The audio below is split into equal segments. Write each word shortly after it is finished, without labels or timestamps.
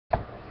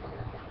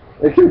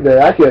It could be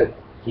accurate.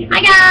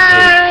 Hi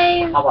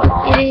guys!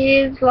 It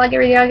is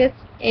VlogOfZOdd,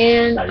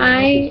 and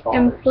I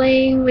am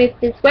playing with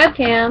this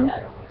webcam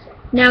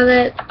now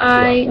that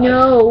I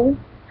know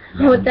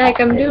what the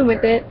heck I'm doing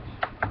with it.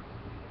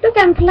 Look,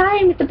 I'm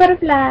flying with the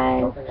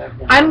butterflies.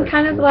 I'm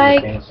kind of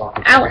like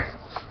Alice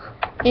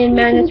in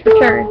Madness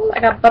Returns.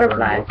 I got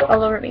butterflies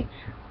all over me.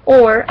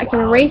 Or I can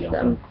erase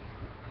them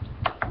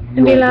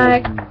and be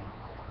like,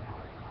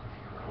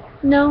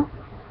 no?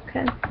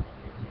 Okay.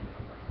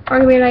 Or I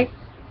can be like,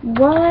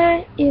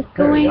 what is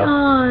going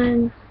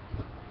on?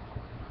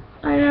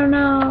 I don't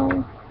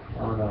know.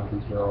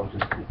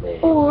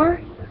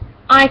 Or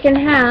I can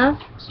have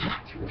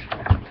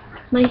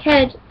my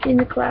head in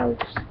the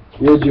clouds.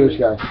 You're a Jewish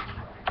guy.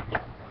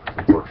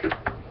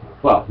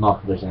 Well,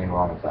 not that there's anything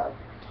wrong with that.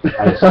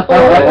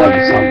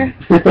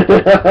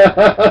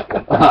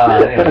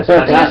 Anyways,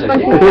 fantastic.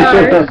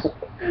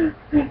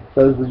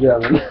 Says the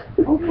German.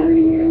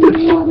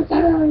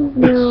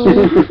 No.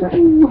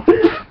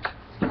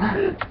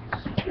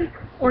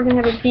 We're gonna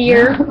have a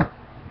beer.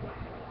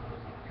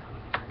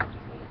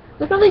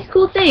 Look at all these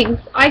cool things.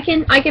 I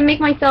can make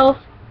myself.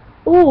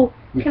 Ooh,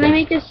 can I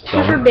make this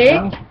super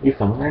big? You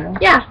filming right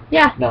now?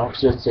 Yeah. No, it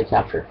doesn't say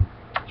capture.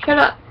 Shut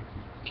up.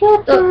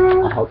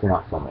 I hope you're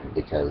not filming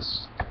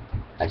because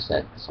I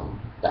said some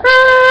bad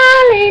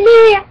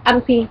Hallelujah! I'm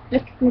a queen.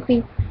 Look, I'm a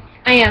queen.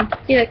 I am.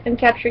 See, look, I'm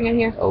capturing it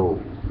here.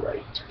 Oh,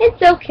 right.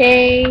 It's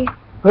okay.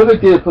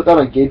 Perfect day to put down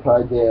a gay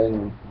pride day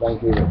in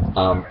Vancouver.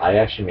 I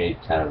actually made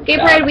kind of Gay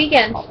Pride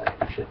weekend.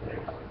 Shit there.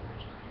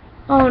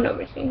 Oh,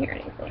 nobody's gonna hear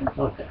anything.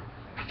 Okay.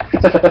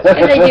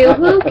 If they do,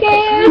 who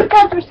cares?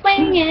 Because we're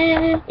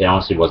swinging. It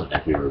honestly wasn't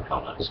meant to be a rude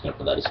comment. I'm just gonna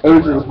put that as. It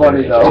was just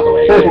funny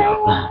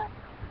though.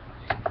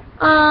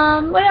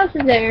 What else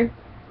is there?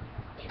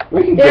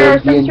 There There are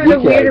some sort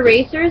of weird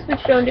erasers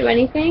which don't do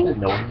anything.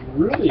 No one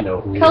really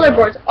know who. Color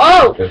boards.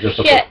 Oh, There's just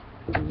shit.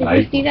 a Did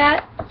you see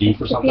that?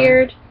 Deep or something?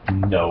 Disappeared.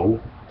 No.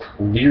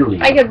 Clearly.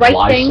 I could write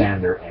things.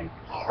 Lysander and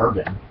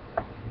Carbon.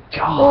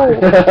 God.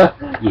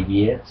 Oh.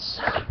 Idiots.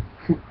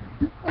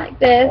 Like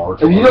this.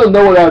 If you don't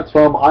know where that's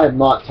from, I am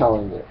not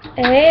telling you.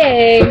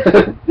 Hey.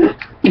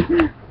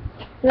 Did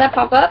that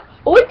pop up?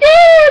 Oh, it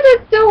did!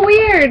 That's so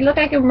weird. Look,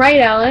 I can write,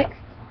 Alex.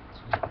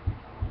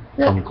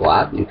 Look. I'm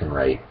glad you can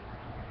write.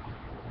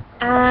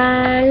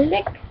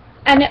 Alex.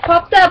 And it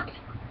pops up.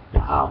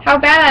 Wow. How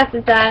badass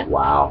is that?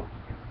 Wow.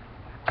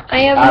 I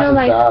have no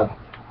life. Bad.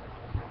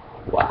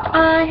 Wow.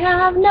 I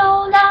have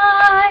no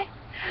life.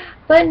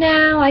 But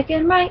now I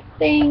can write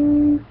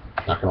things.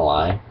 Not gonna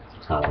lie,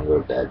 I kind of want to go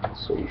to bed,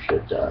 so you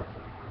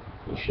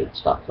should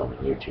stop filming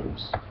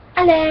YouTubes.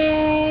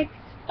 Alex.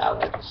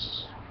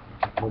 Alex.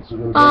 Wants to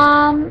go to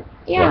bed?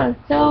 Yeah, Wants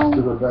to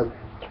so go to bed.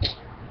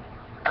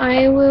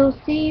 I will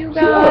see you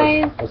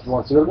guys.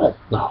 Wants to go to bed.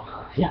 No.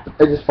 Yeah.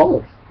 I just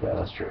followed. Yeah,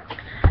 that's true.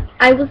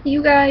 I will see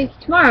you guys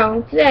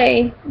tomorrow,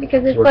 today,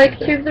 because it's like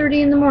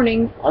 2:30 in the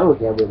morning. I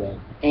work every day.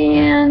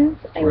 And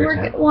I work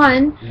at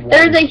 1. Yeah.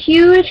 There's a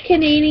huge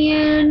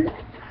Canadian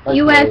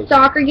U.S.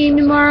 soccer game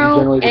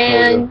tomorrow,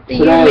 and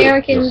the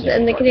Americans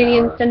and the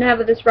Canadians tend to have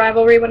this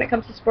rivalry when it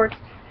comes to sports.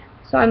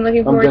 So I'm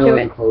looking forward to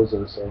it.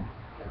 So.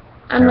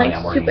 I'm like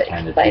super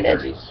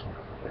excited.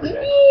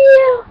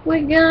 Yeah,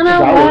 we're gonna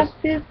rock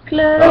this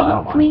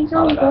club. We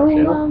gonna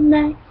go all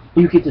night.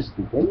 You get to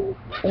sleep in?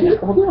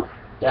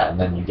 Yeah, and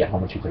then you get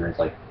home at 2:30 and it's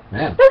like,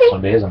 man, Okay.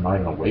 some days I'm not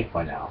even awake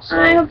by now. So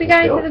I hope you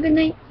guys let's go. have a good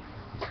night.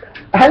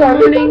 Hello.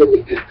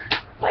 Morning.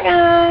 Bye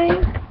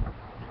guys.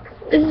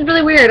 This is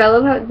really weird. I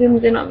love how it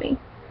zooms in on me.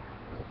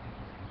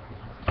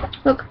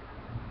 Look.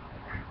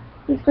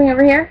 He's going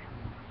over here.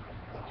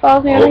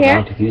 Follows me over Now here.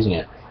 I'm confusing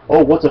it.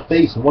 Oh, what's a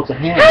face and what's a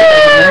hand?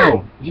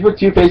 If you put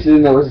two faces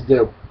in there, what's it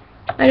do?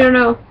 I don't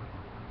know.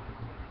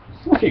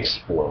 It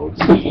explodes.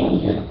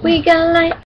 We got light.